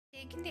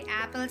Taking the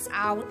apples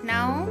out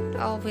now.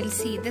 We'll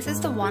see. This is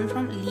the one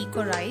from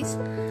licorice.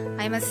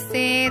 I must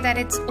say that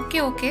it's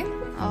okay.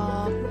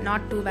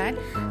 Not too bad.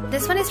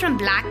 This one is from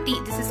black tea.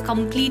 This is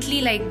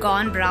completely like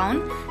gone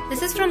brown.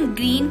 This is from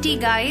green tea,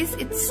 guys.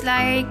 It's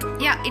like,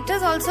 yeah, it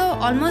is also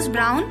almost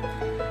brown.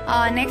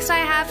 Next I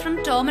have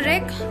from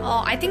turmeric.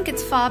 I think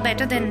it's far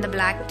better than the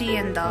black tea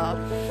and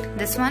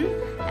this one.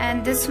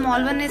 And this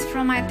small one is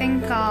from, I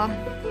think,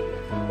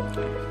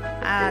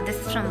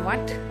 this is from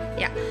what?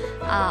 Yeah,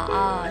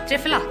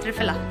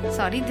 Triphala.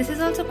 Sorry, this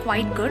is also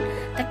quite good.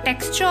 The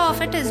texture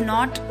of it is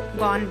not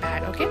gone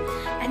bad, okay?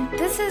 And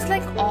this is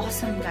like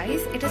awesome,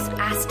 guys. It is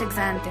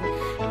astaxanthin.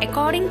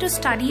 According to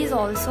studies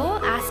also,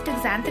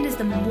 astaxanthin is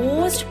the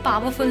most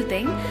powerful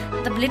thing.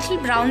 The little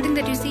brown thing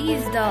that you see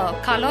is the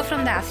color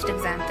from the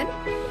astaxanthin.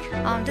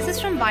 This is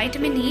from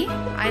vitamin E.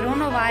 I don't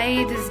know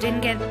why this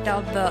didn't get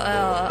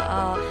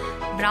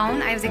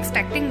brown. I was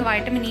expecting the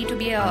vitamin E to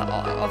be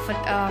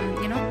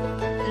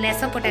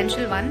lesser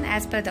potential one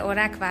as per the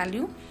ORAC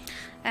value.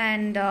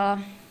 And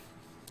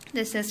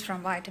this is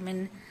from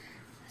vitamin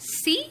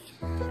C,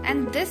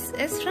 and this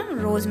is from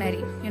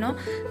rosemary.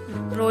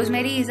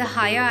 Rosemary is a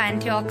higher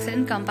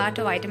antioxidant compared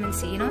to vitamin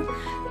C.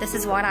 This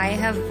is what I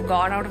have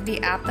got out of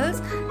the apples.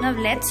 Now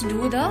let's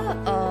do the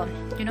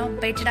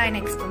betadine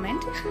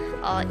experiment.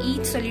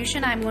 Each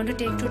solution I'm going to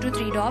take 2 to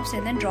 3 drops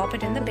and then drop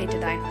it in the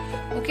betadine.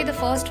 Okay, the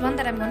first one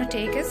that I'm going to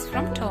take is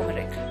from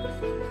turmeric.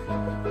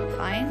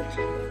 Fine.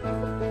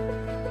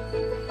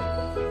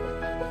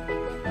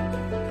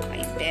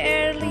 I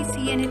barely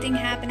see anything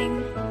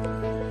happening.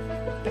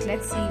 But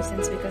let's see,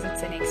 because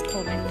it's an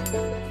experiment.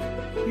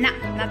 Nah,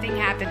 nothing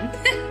happened.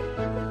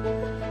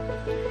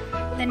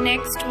 The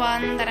next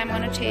one that I'm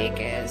going to take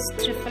is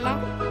Triphala.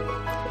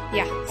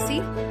 Yeah,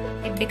 see,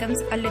 it becomes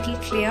a little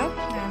clear.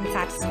 I'm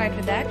satisfied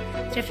with that.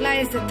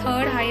 Triphala is the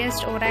 3rd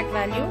highest ORAC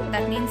value.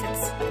 That means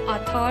it's a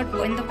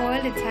 3rd in the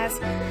world.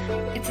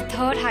 It's the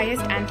 3rd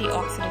highest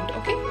antioxidant.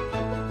 Okay.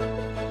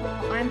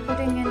 I'm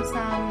putting in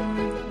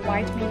some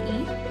vitamin E.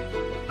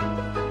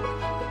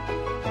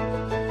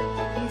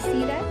 You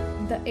see that?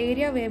 The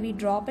area where we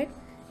drop it,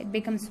 it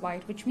becomes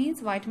white, which means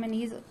vitamin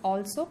E is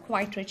also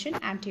quite rich in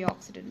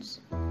antioxidants.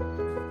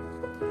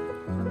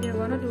 We are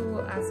going to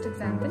do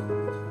astaxanthin.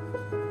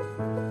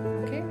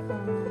 Okay,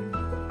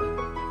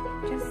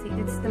 just see,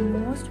 it's the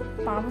most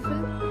powerful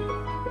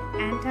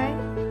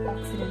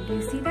antioxidant. Do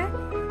you see that?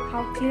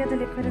 How clear the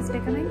liquid is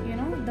becoming?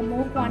 The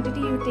more quantity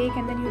you take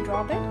and then you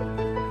drop it,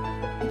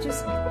 it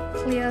just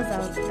clears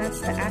out. That's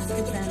the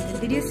astaxanthin.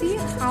 Did you see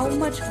how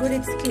much good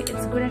it's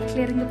good at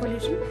clearing the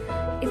pollution?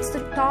 It's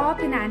the top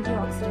in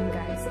antioxidant,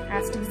 guys,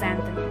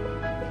 astaxanthin.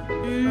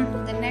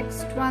 The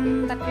next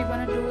one that we're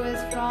going to do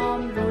is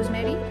from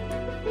rosemary.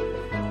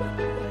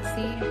 Let's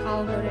see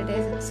how good it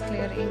is. It's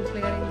clearing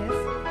this.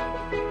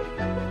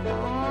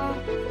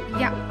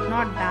 Yeah,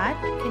 not bad.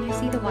 Can you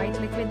see the white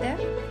liquid there?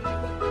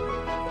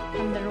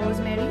 From the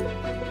rosemary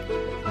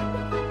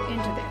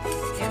into this.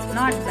 Yes,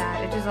 not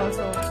bad. It is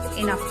also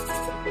enough.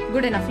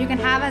 Good enough. You can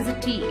have as a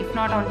tea, if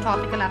not on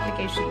topical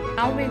application.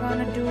 Now we're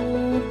going to do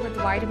with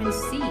vitamin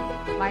C.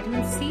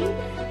 Vitamin C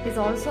is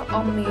also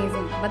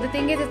amazing, but the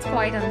thing is, it's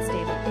quite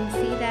unstable. Do you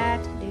see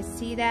that? Do you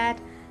see that?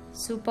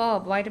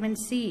 Superb. Vitamin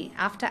C.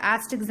 After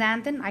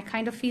astaxanthin, I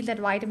kind of feel that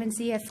vitamin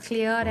C has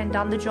cleared and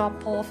done the job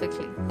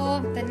perfectly.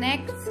 So the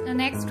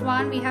next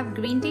one, we have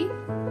green tea.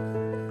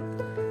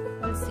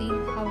 We'll see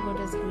how good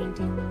is green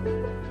tea.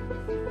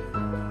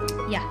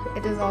 Yeah,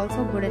 it is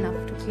also good enough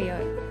to clear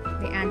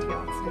the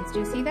antioxidants. Do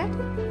you see that?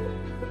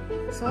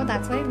 So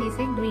that's why we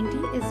say green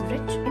tea is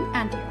rich in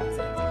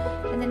antioxidants.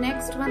 And the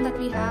next one that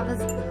we have is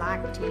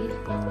black tea.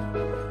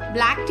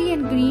 Black tea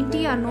and green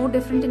tea are no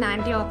different in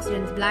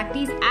antioxidants. Black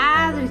tea is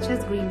as rich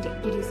as green tea.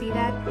 Did you see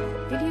that?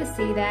 Did you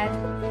see that?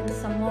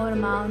 Some more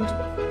amount.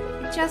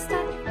 It's just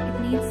that it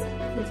needs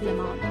little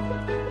amount.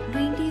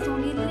 Green tea is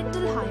only a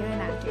little higher in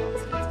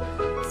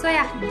antioxidants. So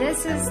yeah,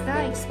 this is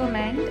the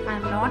experiment.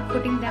 I'm not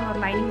putting them or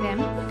lining them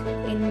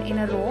in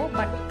a row,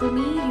 but to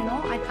me,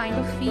 I kind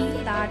of feel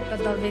that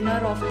the winner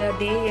of the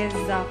day is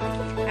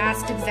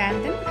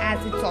astaxanthin,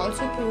 as it's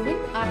also proven.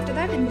 After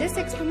that, in this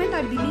experiment,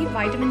 I believe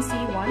vitamin C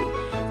won.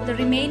 The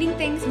remaining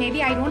things,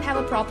 maybe I don't have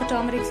a proper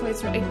turmeric, so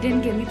it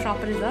didn't give me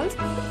proper results.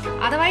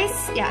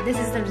 Otherwise, yeah, this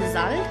is the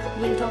result.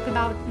 We'll talk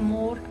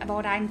more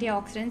about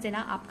antioxidants in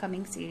our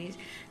upcoming series.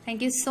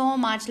 Thank you so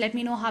much. Let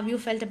me know how you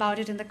felt about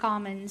it in the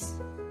comments.